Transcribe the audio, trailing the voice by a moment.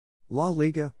La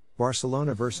Liga,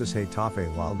 Barcelona vs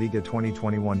Getafe. La Liga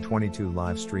 2021-22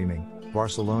 live streaming.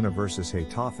 Barcelona vs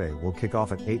Getafe will kick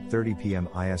off at 8:30 p.m.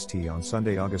 IST on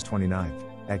Sunday, August 29th,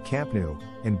 at Camp Nou,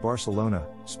 in Barcelona,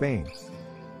 Spain.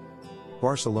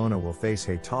 Barcelona will face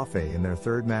Getafe in their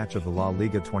third match of the La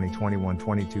Liga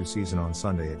 2021-22 season on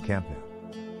Sunday at Camp Nou.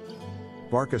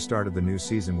 Barca started the new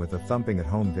season with a thumping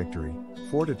at-home victory,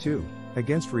 4-2,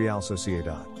 against Real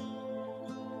Sociedad.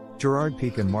 Gerard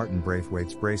Piqué and Martin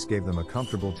Braithwaite's brace gave them a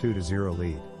comfortable 2-0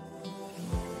 lead.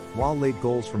 While late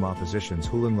goals from opposition's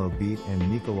Julen Lobet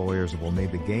and Mikel Oyarzabal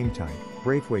made the game tight,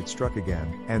 Braithwaite struck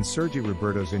again, and Sergi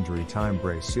Roberto's injury time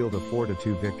brace sealed a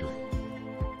 4-2 victory.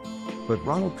 But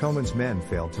Ronald Koeman's men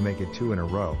failed to make it two in a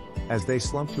row, as they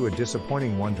slumped to a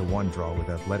disappointing 1-1 draw with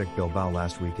Athletic Bilbao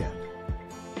last weekend.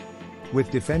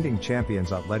 With defending champions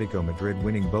Atletico Madrid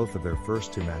winning both of their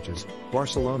first two matches,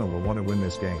 Barcelona will want to win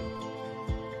this game.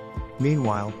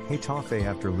 Meanwhile, Getafe,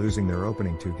 after losing their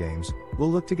opening two games, will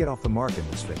look to get off the mark in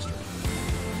this fixture.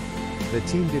 The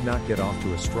team did not get off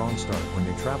to a strong start when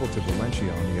they traveled to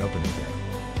Valencia on the opening day.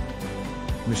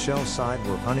 Michel's side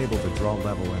were unable to draw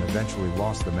level and eventually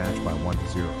lost the match by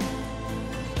 1-0.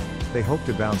 They hoped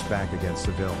to bounce back against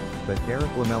Seville, but Erik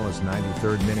Lamela's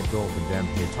 93rd minute goal condemned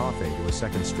Getafe to a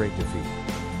second straight defeat.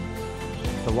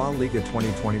 The La Liga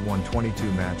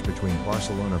 2021-22 match between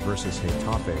Barcelona vs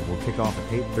Getafe will kick off at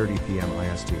 8:30 p.m.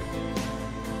 IST.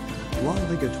 La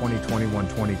Liga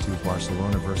 2021-22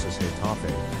 Barcelona vs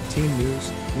Getafe. Team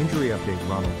news, injury update.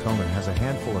 Ronald Koeman has a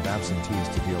handful of absentees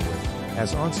to deal with,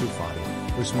 as Ansu Fati,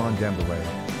 Ousmane Dembele,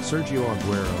 Sergio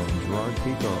Aguero and Gerard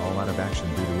Piqué are all out of action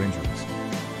due to injuries.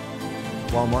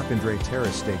 While Marc-André Ter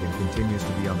Stegen continues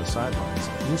to be on the sidelines,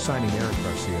 new signing Eric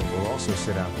Garcia will also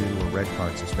sit out due to a red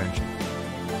card suspension.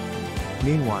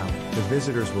 Meanwhile, the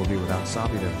visitors will be without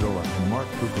Sabit Abdullah and Marc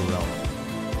Cucurella.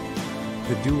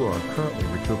 The duo are currently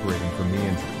recuperating from knee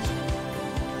injuries.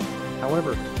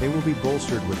 However, they will be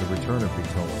bolstered with the return of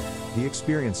Vitolo. The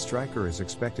experienced striker is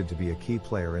expected to be a key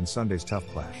player in Sunday's tough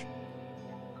clash.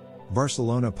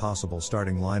 Barcelona possible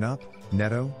starting lineup: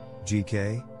 Neto,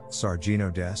 GK,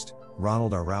 Sergino Dest,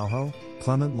 Ronald Araujo,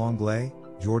 Clement Lenglet,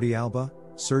 Jordi Alba,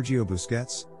 Sergio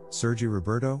Busquets, Sergi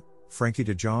Roberto, Frenkie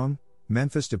de Jong,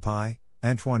 Memphis Depay,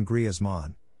 Antoine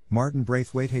Griezmann, Martin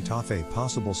Braithwaite. Getafe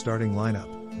possible starting lineup: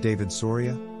 David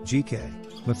Soria, GK,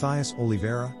 Mathias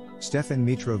Olivera, Stefan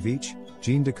Mitrovic,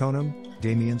 Djene Dakonam,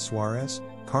 Damian Suarez,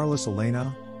 Carlos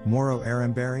Elena, Mauro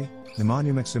Arambarri,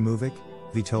 Nemanja Maksimovic,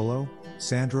 Vitolo,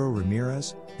 Sandro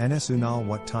Ramirez, Enes UnalWhat.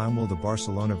 What time will the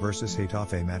Barcelona vs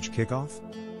Getafe match kick off?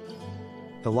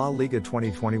 The La Liga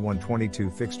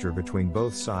 2021-22 fixture between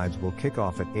both sides will kick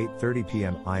off at 8:30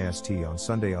 p.m. IST on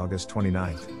Sunday, August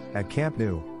 29th, at Camp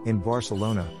Nou, in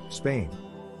Barcelona, Spain.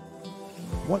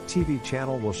 What TV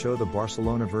channel will show the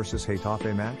Barcelona vs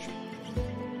Getafe match?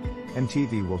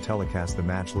 MTV will telecast the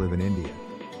match live in India.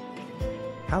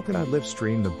 How can I live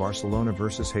stream the Barcelona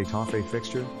vs Getafe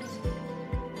fixture?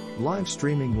 Live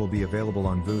streaming will be available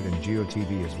on Voot and Jio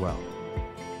TV as well.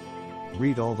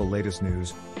 Read all the latest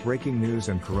news, breaking news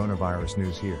and coronavirus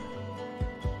news here.